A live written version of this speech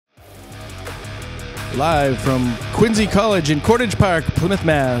Live from Quincy College in Cordage Park, Plymouth,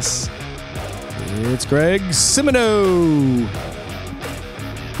 Mass. It's Greg Simoneau.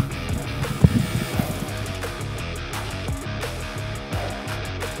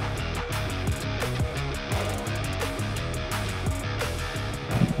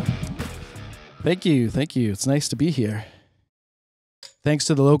 Thank you, thank you. It's nice to be here. Thanks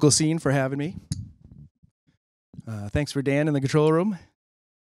to the local scene for having me. Thanks for Dan in the control room.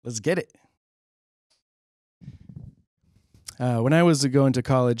 Let's get it. When I was going to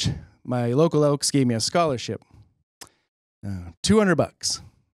college, my local Elks gave me a scholarship. $200.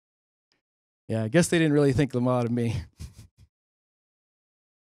 Yeah, I guess they didn't really think a lot of me.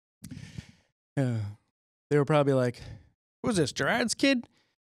 They were probably like, who's this, Gerard's kid?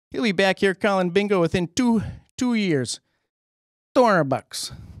 He'll be back here calling bingo within two years.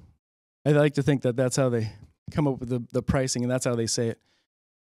 $200. I like to think that that's how they come up with the pricing, and that's how they say it.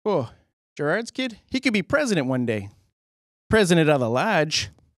 Oh, Gerard's kid? He could be president one day. President of the lodge.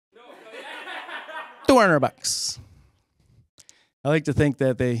 $200. I like to think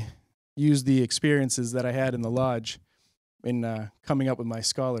that they used the experiences that I had in the lodge in coming up with my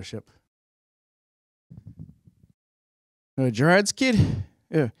scholarship. Gerard's kid?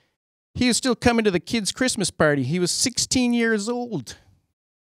 Yeah. He was still coming to the kids' Christmas party. He was 16 years old.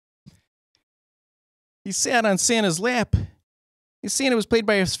 He sat on Santa's lap. Santa was played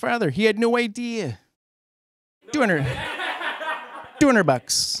by his father. He had no idea. $200.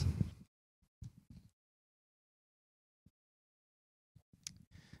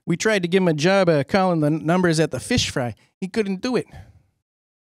 We tried to give him a job calling the numbers at the fish fry. He couldn't do it.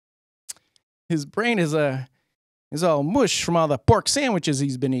 His brain is all mush from all the pork sandwiches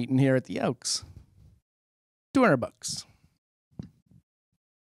he's been eating here at the Elks. $200.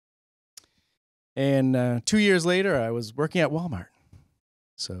 And 2 years later, I was working at Walmart.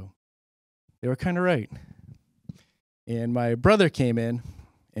 So they were kind of right. And my brother came in,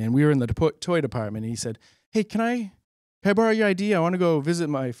 and we were in the toy department, and he said, hey, can I borrow your ID? I want to go visit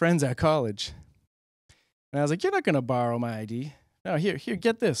my friends at college. And I was like, you're not going to borrow my ID. No, here,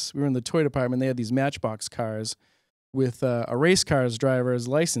 get this. We were in the toy department. They had these Matchbox cars with a race car's driver's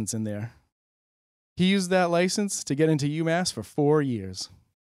license in there. He used that license to get into UMass for 4 years.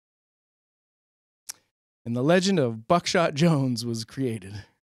 And the legend of Buckshot Jones was created.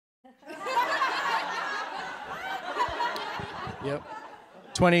 Yep.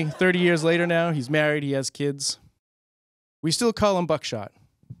 20, 30 years later now, he's married, he has kids. We still call him Buckshot.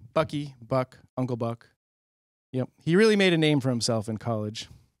 Bucky, Buck, Uncle Buck. Yep. He really made a name for himself in college.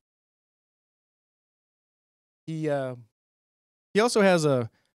 He also has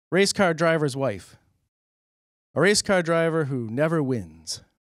a race car driver's wife. A race car driver who never wins.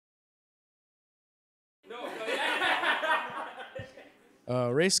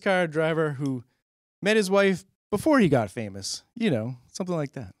 A race car driver who met his wife before he got famous. You know, something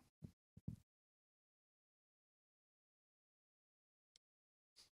like that.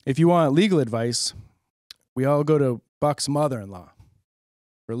 If you want legal advice, we all go to Buck's mother-in-law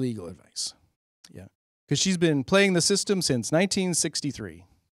for legal advice. Yeah, because she's been playing the system since 1963.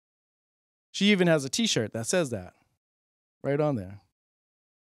 She even has a T-shirt that says that right on there.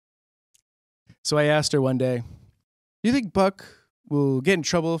 So I asked her one day, do you think Buck will get in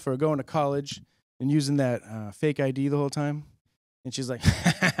trouble for going to college and using that fake ID the whole time? And she's like,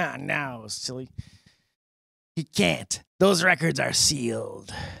 no, silly. He can't. Those records are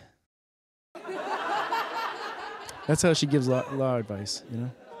sealed. That's how she gives law advice, you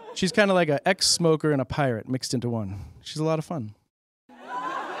know? She's kind of like an ex-smoker and a pirate mixed into one. She's a lot of fun.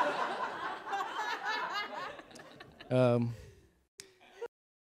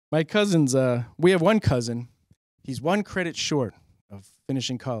 My cousins, we have one cousin. He's one credit short of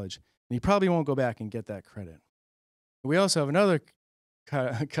finishing college, and he probably won't go back and get that credit. We also have another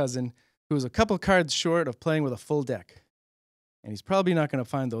cousin who is a couple cards short of playing with a full deck, and he's probably not going to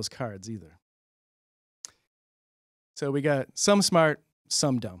find those cards either. So we got some smart,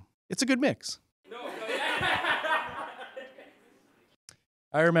 some dumb. It's a good mix.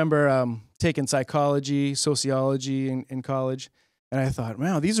 I remember taking psychology, sociology in college, and I thought,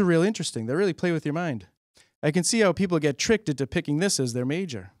 wow, these are really interesting. They really play with your mind. I can see how people get tricked into picking this as their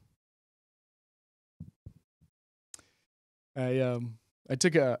major. I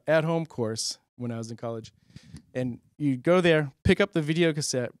took an at-home course when I was in college, and you go there, pick up the video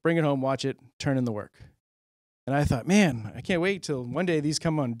cassette, bring it home, watch it, turn in the work. And I thought, man, I can't wait till one day these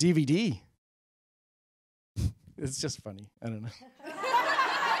come on DVD. It's just funny. I don't know.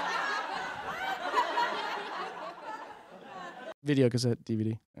 Video cassette,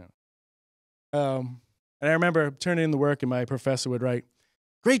 DVD. Yeah. And I remember turning in the work, and my professor would write,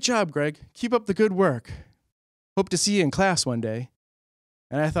 "Great job, Greg. Keep up the good work. Hope to see you in class one day."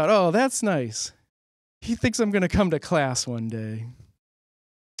 And I thought, oh, that's nice. He thinks I'm going to come to class one day.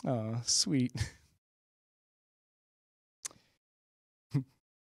 Oh, sweet. And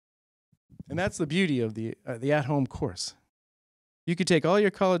that's the beauty of the at-home course. You could take all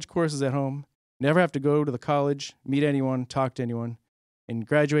your college courses at home, never have to go to the college, meet anyone, talk to anyone, and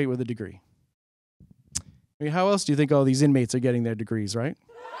graduate with a degree. I mean, how else do you think all these inmates are getting their degrees, right?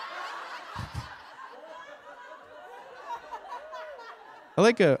 I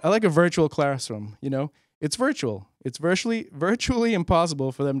like a virtual classroom, you know? It's virtual. It's virtually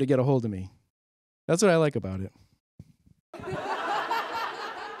impossible for them to get a hold of me. That's what I like about it.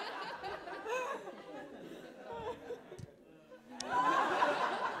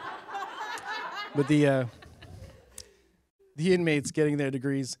 But the inmates getting their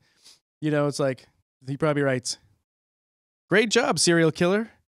degrees, you know, it's like, he probably writes, "Great job, serial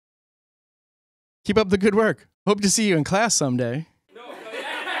killer. Keep up the good work. Hope to see you in class someday."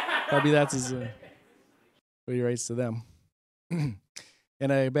 Probably that's his, what he writes to them.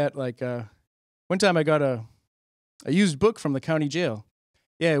 And I bet, like, one time I got a used book from the county jail.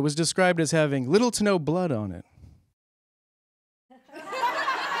 Yeah, it was described as having little to no blood on it.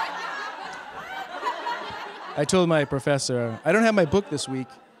 I told my professor, "I don't have my book this week.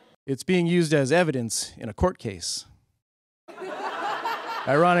 It's being used as evidence in a court case."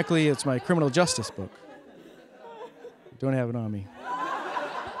 Ironically, it's my criminal justice book. Don't have it on me.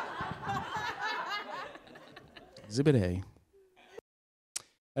 Exhibit A.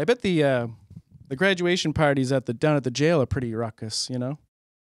 I bet the graduation parties down at the jail are pretty ruckus, you know?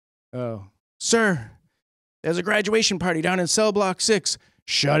 "Oh, sir, there's a graduation party down in cell block 6.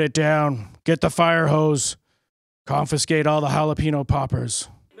 Shut it down. Get the fire hose. Confiscate all the jalapeno poppers."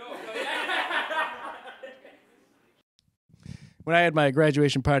 When I had my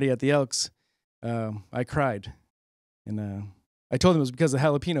graduation party at the Elks, I cried. And I told them it was because of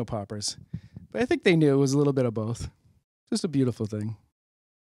jalapeno poppers. But I think they knew it was a little bit of both. Just a beautiful thing.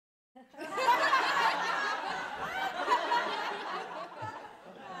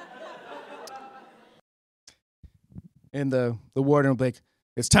 And the warden would be like,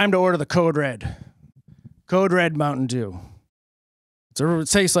 "It's time to order the Code Red. Code Red Mountain Dew. It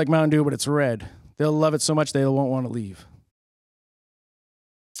tastes like Mountain Dew, but it's red. They'll love it so much they won't want to leave."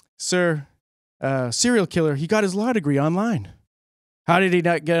 "Sir, serial killer, he got his law degree online. How did he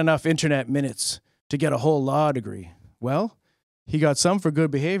not get enough internet minutes to get a whole law degree?" "Well, he got some for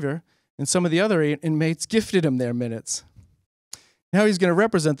good behavior, and some of the other inmates gifted him their minutes. Now he's going to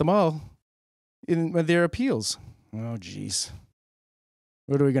represent them all in their appeals." Oh, geez.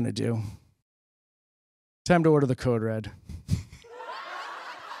 What are we going to do? Time to order the Code Red.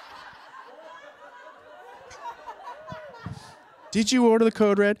 "Did you order the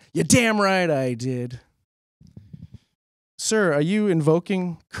Code Red?" "You damn right I did." "Sir, are you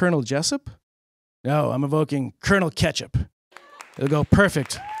invoking Colonel Jessup?" "No, I'm invoking Colonel Ketchup. It'll go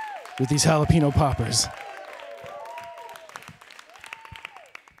perfect with these jalapeno poppers."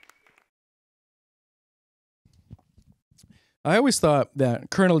 I always thought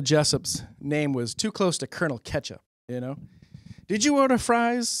that Colonel Jessup's name was too close to Colonel Ketchup, you know? "Did you order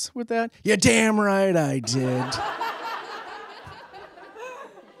fries with that?" "You damn right I did."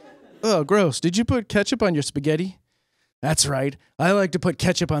 "Oh, gross. Did you put ketchup on your spaghetti?" "That's right. I like to put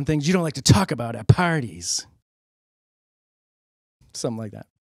ketchup on things you don't like to talk about at parties." Something like that.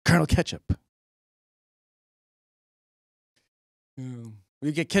 Colonel Ketchup.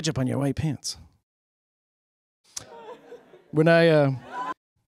 You get ketchup on your white pants. When I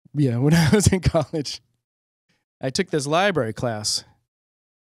was in college, I took this library class.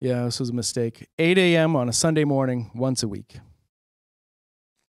 Yeah, this was a mistake. 8 a.m. on a Sunday morning, once a week.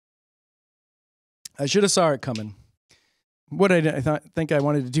 I should have saw it coming. Think I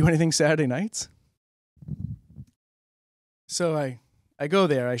wanted to do anything Saturday nights? So I go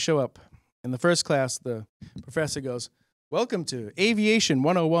there, I show up. In the first class, the professor goes, "Welcome to Aviation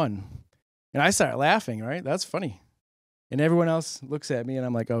 101. And I start laughing, right? That's funny. And everyone else looks at me, and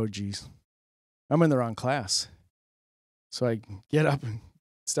I'm like, oh, geez, I'm in the wrong class. So I get up and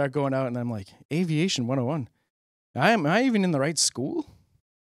start going out, and I'm like, Aviation 101. Am I even in the right school?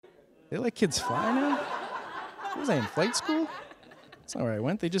 They let kids fly now? Was I in flight school? That's not where I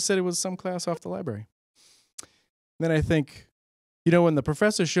went. They just said it was some class off the library. Then I think, you know, when the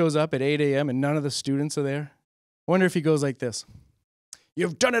professor shows up at 8 a.m. and none of the students are there, I wonder if he goes like this.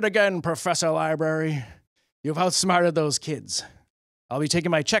 "You've done it again, Professor Library. You've outsmarted those kids. I'll be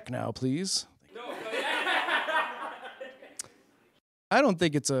taking my check now, please." I don't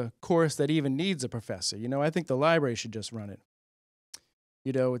think it's a course that even needs a professor. You know, I think the library should just run it.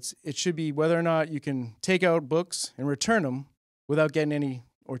 It should be whether or not you can take out books and return them without getting any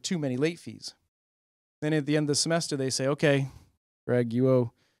or too many late fees. Then at the end of the semester, they say, okay, Greg, you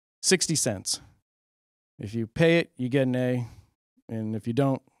owe 60 cents. If you pay it, you get an A, and if you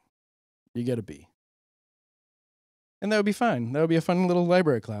don't, you get a B. And that would be fine. That would be a fun little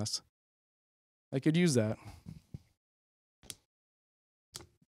library class. I could use that.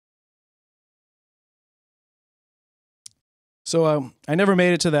 So I never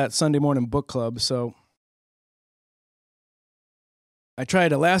made it to that Sunday morning book club, so I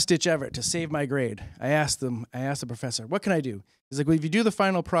tried a last-ditch effort to save my grade. I asked the professor, what can I do? He's like, well, if you do the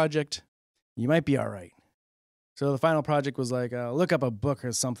final project, you might be all right. So the final project was like, look up a book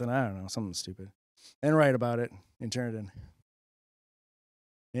or something, I don't know, something stupid, and write about it and turn it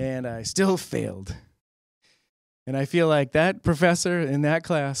in. And I still failed. And I feel like that professor in that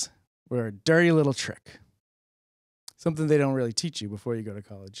class were a dirty little trick. Something they don't really teach you before you go to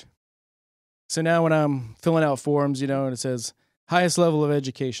college. So now when I'm filling out forms, and it says, highest level of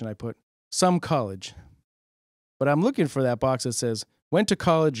education, I put, some college. But I'm looking for that box that says, went to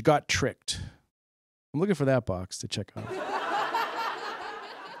college, got tricked. I'm looking for that box to check out.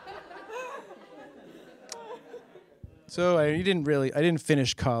 So I didn't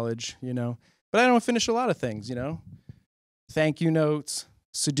finish college, But I don't finish a lot of things, Thank you notes,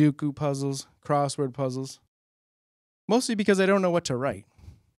 Sudoku puzzles, crossword puzzles. Mostly because I don't know what to write.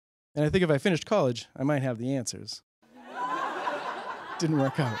 And I think if I finished college, I might have the answers. Didn't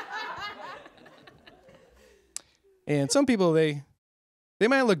work out. And some people, they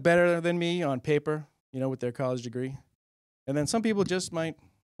might look better than me on paper, with their college degree. And then some people just might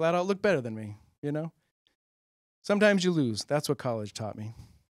flat out look better than me, Sometimes you lose. That's what college taught me.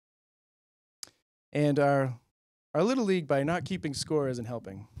 And our Little League, by not keeping score, isn't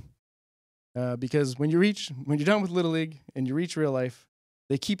helping. Because when you're done with Little League and you reach real life,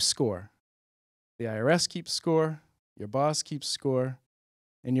 they keep score. The IRS keeps score, your boss keeps score,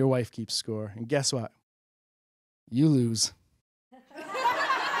 and your wife keeps score. And guess what? You lose.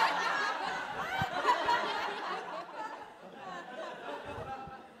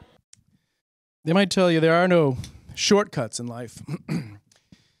 They might tell you there are no shortcuts in life.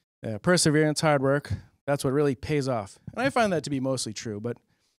 Perseverance, hard work, that's what really pays off. And I find that to be mostly true, but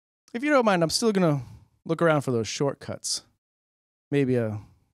if you don't mind, I'm still going to look around for those shortcuts. Maybe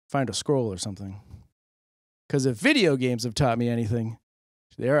find a scroll or something. Because if video games have taught me anything,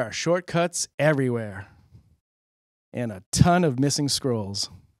 there are shortcuts everywhere. And a ton of missing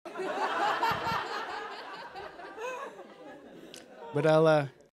scrolls. But I'll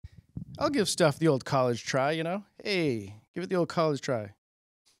give stuff the old college try, Hey, give it the old college try.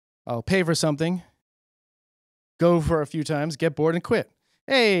 I'll pay for something, go for a few times, get bored, and quit.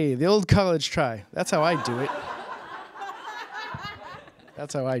 Hey, the old college try. That's how I do it.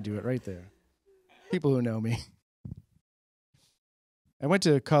 That's how I do it right there. People who know me. I went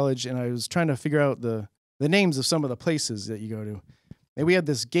to college and I was trying to figure out the names of some of the places that you go to. And we had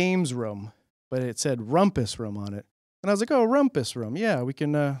this games room, but it said Rumpus Room on it. And I was like, oh, Rumpus Room. Yeah, we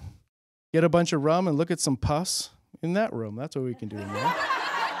can get a bunch of rum and look at some pus in that room. That's what we can do in there.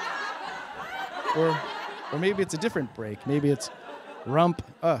 Or maybe it's a different break. Maybe it's Rump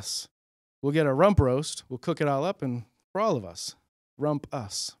Us. We'll get a rump roast. We'll cook it all up, and for all of us, Rump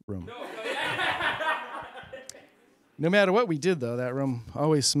Us Room. No matter what we did, though, that room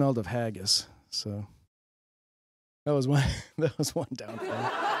always smelled of haggis. So that was one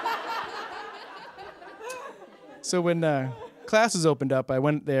downfall. So when classes opened up, I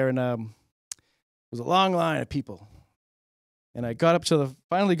went there, and it was a long line of people. And I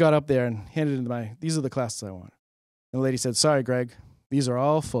finally got up there and handed in these are the classes I want. And the lady said, sorry, Greg, these are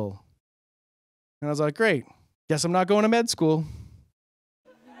all full. And I was like, great, guess I'm not going to med school.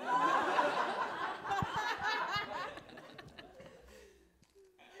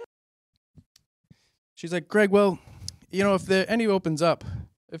 She's like, Greg, well, if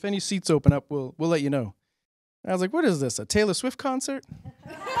if any seats open up, we'll let you know. And I was like, what is this, a Taylor Swift concert?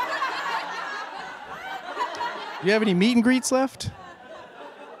 Do you have any meet and greets left?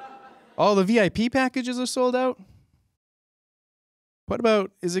 All the VIP packages are sold out? What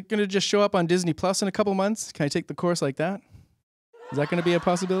about, is it going to just show up on Disney Plus in a couple months? Can I take the course like that? Is that going to be a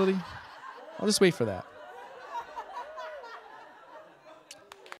possibility? I'll just wait for that.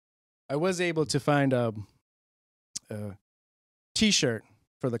 I was able to find a T-shirt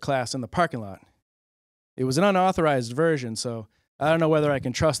for the class in the parking lot. It was an unauthorized version, so I don't know whether I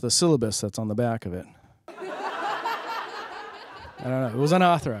can trust the syllabus that's on the back of it. I don't know. It was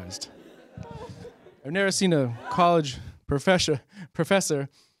unauthorized. I've never seen a college professor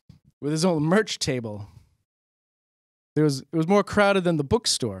with his own merch table. it was more crowded than the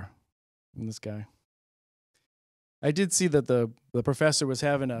bookstore in this guy. I did see that the professor was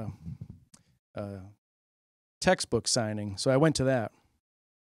having a textbook signing, so I went to that.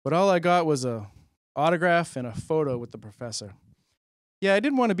 But all I got was a autograph and a photo with the professor. Yeah, I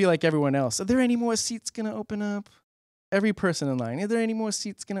didn't want to be like everyone else. Are there any more seats going to open up? Every person in line. Are there any more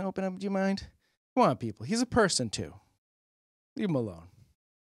seats going to open up? Do you mind? Come on, people. He's a person, too. Leave him alone.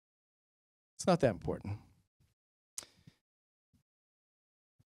 It's not that important.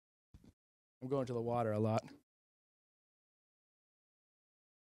 I'm going to the water a lot.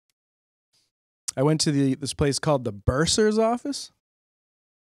 I went to this place called the bursar's office,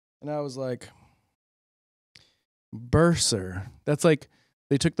 and I was like, bursar. That's like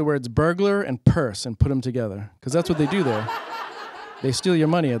they took the words burglar and purse and put them together, because that's what they do there. They steal your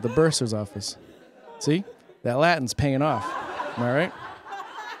money at the bursar's office. See? That Latin's paying off. Am I right?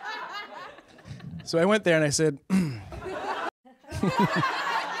 So I went there and I said,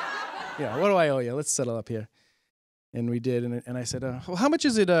 yeah, what do I owe you? Let's settle up here. And we did, and I said, well, how much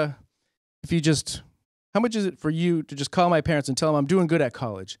is it how much is it for you to just call my parents and tell them I'm doing good at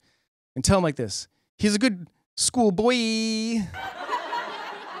college? And tell them like this, he's a good school boy.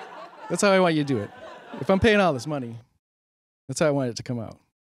 That's how I want you to do it. If I'm paying all this money, that's how I want it to come out.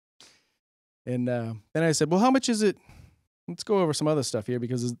 And then I said, well, how much is it? Let's go over some other stuff here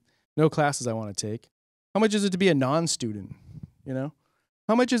because there's no classes I want to take. How much is it to be a non-student, you know?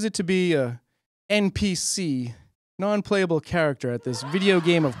 How much is it to be a NPC, non-playable character at this video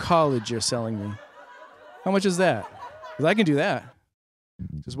game of college you're selling me? How much is that? Because I can do that.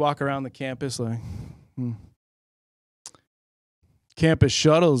 Just walk around the campus like, Campus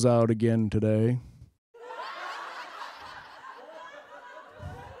shuttle's out again today.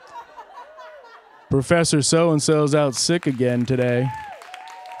 Professor so-and-so's out sick again today.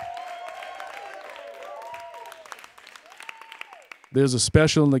 There's a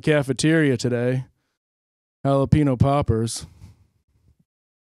special in the cafeteria today. Jalapeno poppers.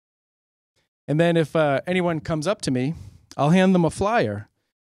 And then if anyone comes up to me, I'll hand them a flyer.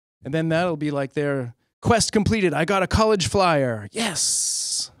 And then that'll be like their quest completed. I got a college flyer.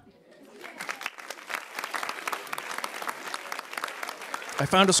 Yes. I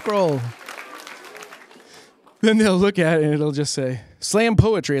found a scroll. Then they'll look at it and it'll just say, slam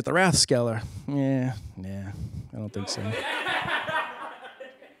poetry at the Rathskeller. Yeah, nah, I don't think so.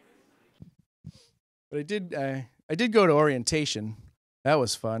 But I did go to orientation. That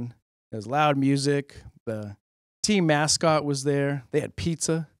was fun. There was loud music. The team mascot was there. They had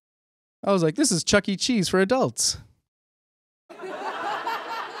pizza. I was like, this is Chuck E. Cheese for adults.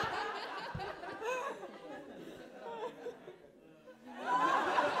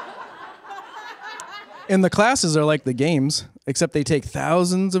 And the classes are like the games, except they take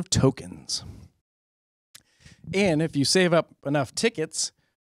thousands of tokens. And if you save up enough tickets,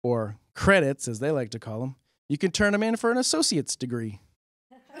 or credits, as they like to call them, you can turn them in for an associate's degree.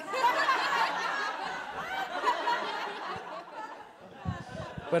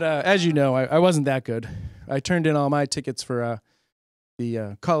 But as you know, I wasn't that good. I turned in all my tickets for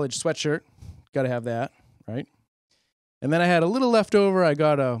the college sweatshirt. Got to have that, right? And then I had a little left over. I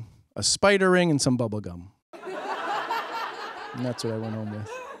got a spider ring and some bubble gum. And that's what I went home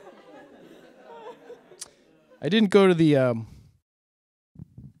with. I didn't go to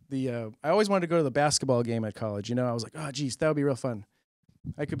I always wanted to go to the basketball game at college. You know, I was like, oh, geez, that would be real fun.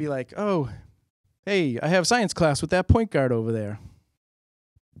 I could be like, oh, hey, I have science class with that point guard over there.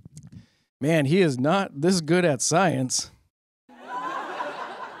 Man, he is not this good at science.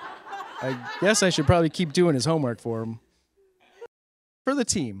 I guess I should probably keep doing his homework for him. For the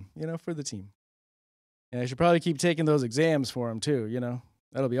team, you know, for the team. And I should probably keep taking those exams for him, too, you know.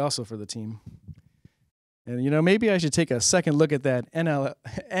 That'll be also for the team. And, you know, maybe I should take a second look at that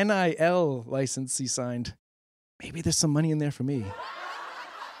NIL license he signed. Maybe there's some money in there for me.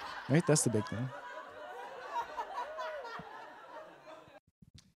 Right? That's the big thing.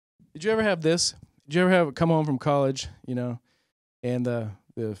 Did you ever have this? Did you ever come home from college, you know, and the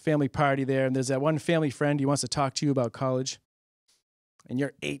family party there, and there's that one family friend who wants to talk to you about college, and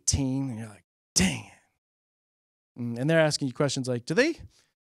you're 18, and you're like, dang it. And they're asking you questions like, do they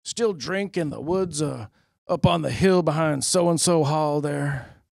still drink in the woods up on the hill behind so-and-so hall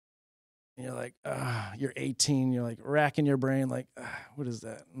there? And you're like, you're 18, you're like racking your brain like, what is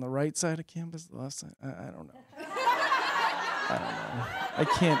that, on the right side of campus, the left side? I don't know. I don't know.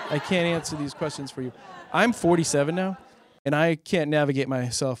 I can't answer these questions for you. I'm 47 now, and I can't navigate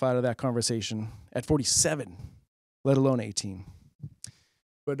myself out of that conversation at 47, let alone 18.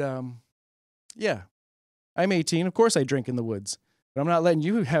 But, yeah, I'm 18. Of course I drink in the woods, but I'm not letting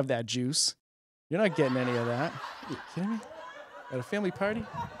you have that juice. You're not getting any of that. Are you kidding me? At a family party?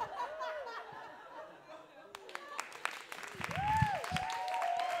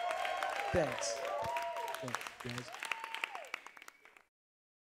 Thanks. Thanks, guys.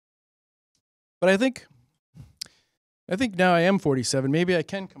 But I think now I am 47. Maybe I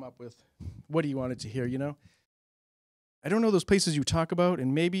can come up with what do you want it to hear, you know? I don't know those places you talk about,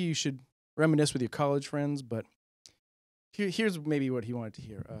 and maybe you should reminisce with your college friends, but here's maybe what he wanted to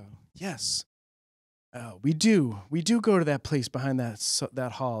hear. Yes. We do go to that place behind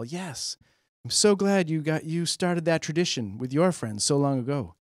that hall. Yes. I'm so glad you started that tradition with your friends so long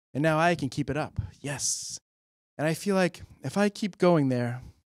ago. And now I can keep it up. Yes. And I feel like if I keep going there,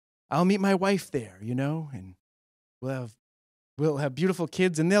 I'll meet my wife there, you know, and we'll have beautiful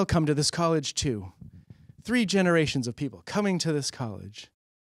kids, and they'll come to this college too. 3 generations of people coming to this college.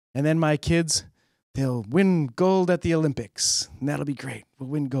 And then my kids, they'll win gold at the Olympics, and that'll be great. We'll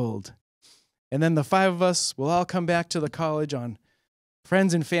win gold. And then the 5 of us will all come back to the college on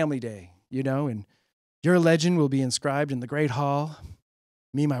Friends and Family Day, you know, and your legend will be inscribed in the Great Hall.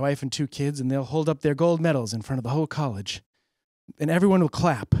 Me, my wife, and 2 kids, and they'll hold up their gold medals in front of the whole college. And everyone will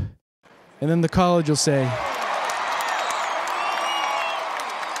clap. And then the college will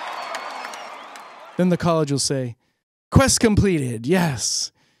say, quest completed,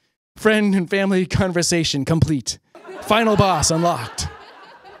 yes. Friend and family conversation complete. Final boss unlocked.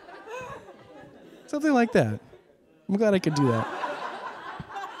 Something like that. I'm glad I could do that.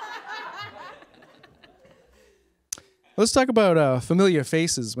 Let's talk about familiar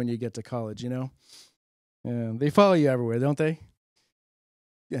faces when you get to college, you know? They follow you everywhere, don't they?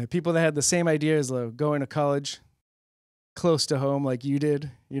 Yeah, people that had the same ideas of going to college close to home like you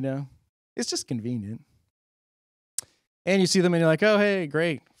did, you know? It's just convenient. And you see them and you're like, oh, hey,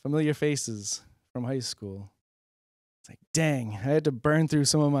 great, familiar faces from high school. It's like, dang, I had to burn through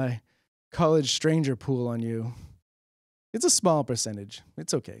some of my college stranger pool on you. It's a small percentage.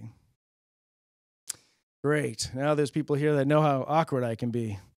 It's okay. Great. Now there's people here that know how awkward I can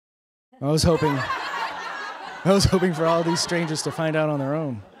be. I was hoping for all these strangers to find out on their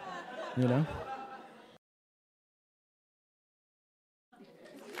own, you know?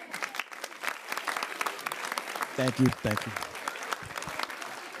 Thank you.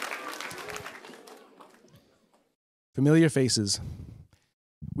 Familiar faces.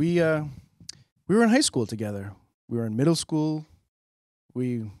 We were in high school together. We were in middle school.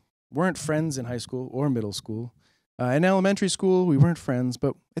 We weren't friends in high school or middle school. In elementary school, we weren't friends,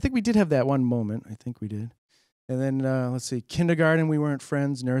 but I think we did have that one moment. I think we did. And then, let's see, kindergarten, we weren't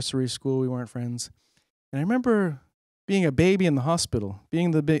friends. Nursery school, we weren't friends. And I remember being a baby in the hospital,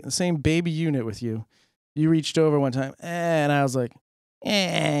 being the same baby unit with you. You reached over one time, and I was like,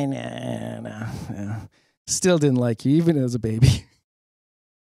 no. Still didn't like you, even as a baby.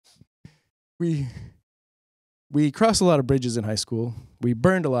 We crossed a lot of bridges in high school. We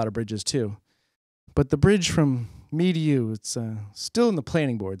burned a lot of bridges, too. But the bridge from me to you, it's still in the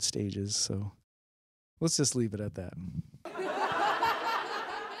planning board stages, so let's just leave it at that.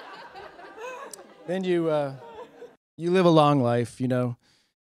 Then you live a long life, you know.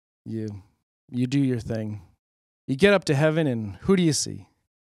 You do your thing. You get up to heaven, and who do you see?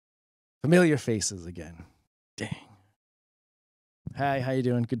 Familiar faces again. Dang. Hi, how you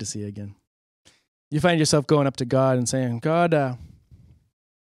doing? Good to see you again. You find yourself going up to God and saying, God,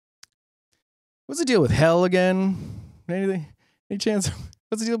 what's the deal with hell again? Anything? Any chance?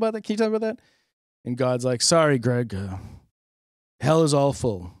 What's the deal about that? Can you talk about that? And God's like, sorry, Greg. Hell is all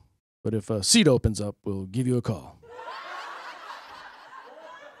full. But if a seat opens up, we'll give you a call.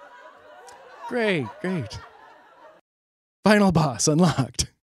 Great. Final boss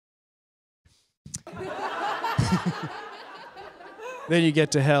unlocked. Then you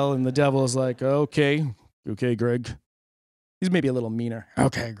get to hell, and the devil is like, okay, Greg. He's maybe a little meaner.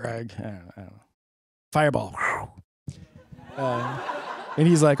 Okay, Greg. I don't know. Fireball. And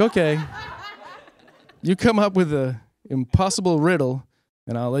he's like, okay, you come up with an impossible riddle,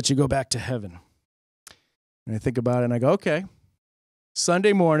 and I'll let you go back to heaven. And I think about it, and I go, okay,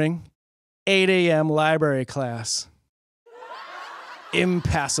 Sunday morning, 8 a.m. library class.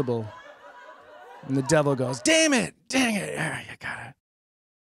 Impassable. And the devil goes, dang it, you got it.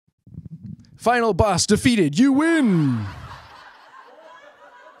 Final boss defeated, you win.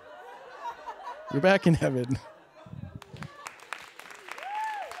 You're back in heaven.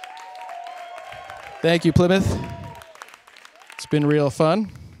 Thank you, Plymouth. It's been real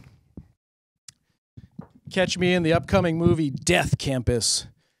fun. Catch me in the upcoming movie Death Campus.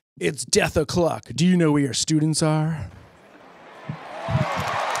 It's death o'clock. Do you know where your students are?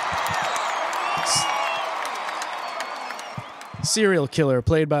 Serial killer,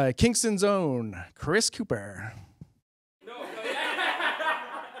 played by Kingston's own Chris Cooper.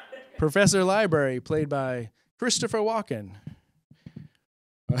 Professor Library, played by Christopher Walken.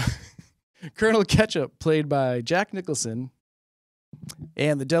 Colonel Ketchup, played by Jack Nicholson.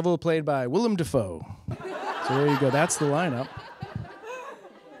 And the Devil, played by Willem Dafoe. So there you go. That's the lineup.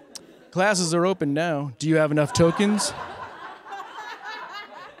 Classes are open now. Do you have enough tokens?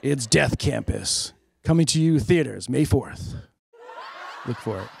 It's Death Campus. Coming to you theaters May 4th. Look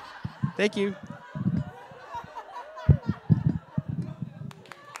for it. Thank you.